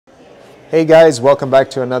Hey guys, welcome back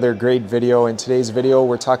to another great video. In today's video,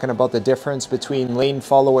 we're talking about the difference between lane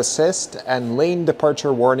follow assist and lane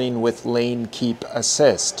departure warning with lane keep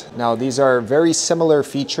assist. Now, these are very similar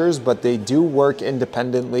features, but they do work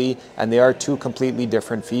independently and they are two completely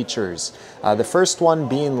different features. The first one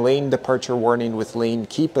being lane departure warning with lane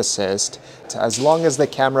keep assist. As long as the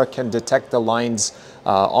camera can detect the lines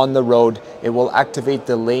on the road, it will activate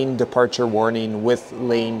the lane departure warning with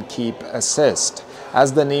lane keep assist.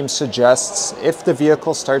 As the name suggests, if the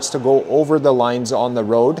vehicle starts to go over the lines on the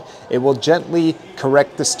road, it will gently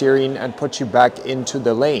correct the steering and put you back into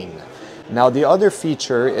the lane. Now, the other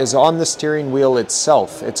feature is on the steering wheel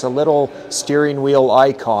itself. It's a little steering wheel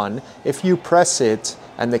icon. If you press it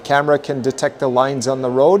and the camera can detect the lines on the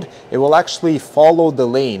road, it will actually follow the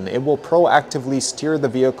lane. It will proactively steer the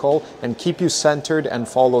vehicle and keep you centered and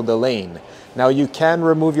follow the lane. Now, you can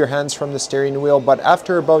remove your hands from the steering wheel, but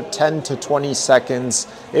after about 10 to 20 seconds,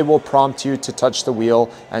 it will prompt you to touch the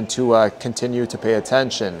wheel and to continue to pay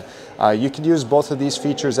attention. You can use both of these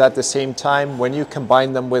features at the same time. When you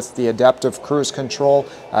combine them with the adaptive cruise control,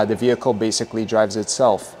 the vehicle basically drives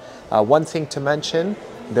itself. One thing to mention,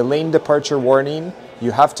 the lane departure warning,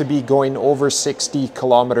 you have to be going over 60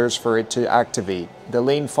 kilometers for it to activate. The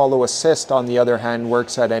lane follow assist, on the other hand,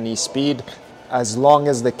 works at any speed, as long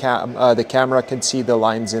as the camera can see the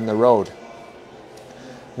lines in the road.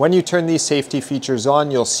 When you turn these safety features on,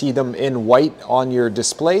 you'll see them in white on your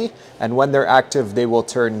display, and when they're active, they will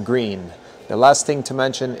turn green. The last thing to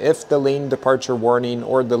mention, if the lane departure warning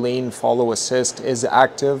or the lane follow assist is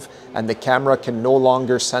active and the camera can no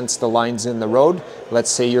longer sense the lines in the road, let's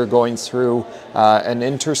say you're going through an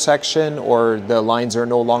intersection or the lines are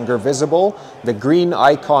no longer visible, the green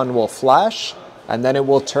icon will flash and then it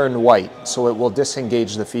will turn white, so it will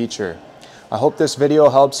disengage the feature. I hope this video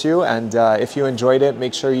helps you, and if you enjoyed it,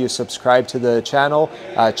 make sure you subscribe to the channel.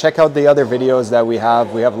 Check out the other videos that we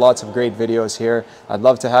have. We have lots of great videos here. I'd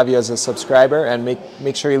love to have you as a subscriber, and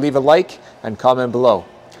make sure you leave a like and comment below.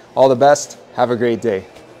 All the best. Have a great day.